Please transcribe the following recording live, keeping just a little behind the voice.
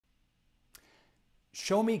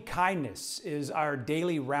Show Me Kindness is our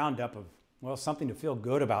daily roundup of, well, something to feel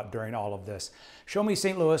good about during all of this. Show Me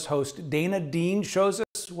St. Louis host Dana Dean shows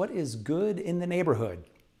us what is good in the neighborhood.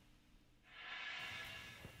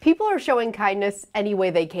 People are showing kindness any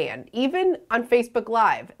way they can, even on Facebook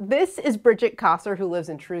Live. This is Bridget Kosser, who lives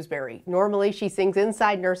in Shrewsbury. Normally, she sings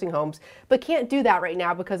inside nursing homes, but can't do that right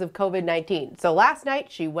now because of COVID-19. So last night,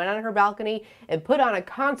 she went on her balcony and put on a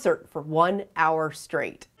concert for 1 hour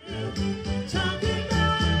straight.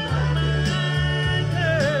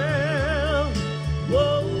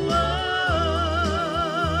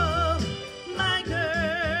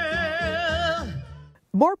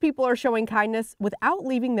 More people are showing kindness without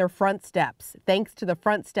leaving their front steps, thanks to the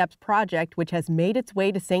Front Steps project, which has made its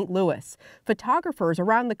way to St. Louis. Photographers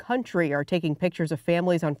around the country are taking pictures of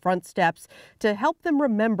families on front steps to help them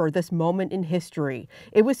remember this moment in history.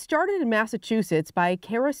 It was started in Massachusetts by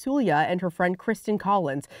Kara Sulia and her friend Kristen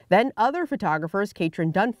Collins. Then other photographers,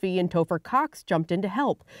 Katrin Dunphy and Topher Cox, jumped in to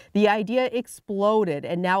help. The idea exploded,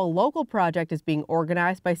 and now a local project is being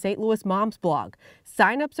organized by St. Louis Moms Blog.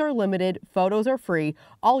 Sign-ups are limited, photos are free.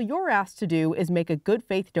 All you're asked to do is make a good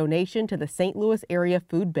faith donation to the St. Louis Area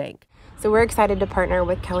Food Bank. So we're excited to partner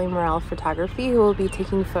with Kelly Morrell Photography, who will be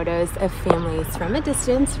taking photos of families from a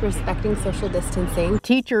distance, respecting social distancing.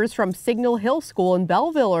 Teachers from Signal Hill School in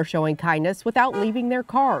Belleville are showing kindness without leaving their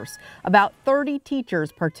cars. About 30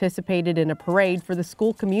 teachers participated in a parade for the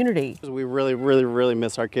school community. We really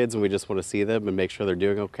miss our kids, and we just want to see them and make sure they're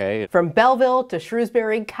doing okay. From Belleville to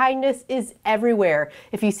Shrewsbury, kindness is everywhere.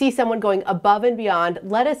 If you see someone going above and beyond,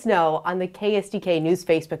 let us know on the KSDK News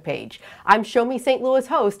Facebook page. I'm Show Me St. Louis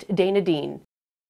host Dana Dean.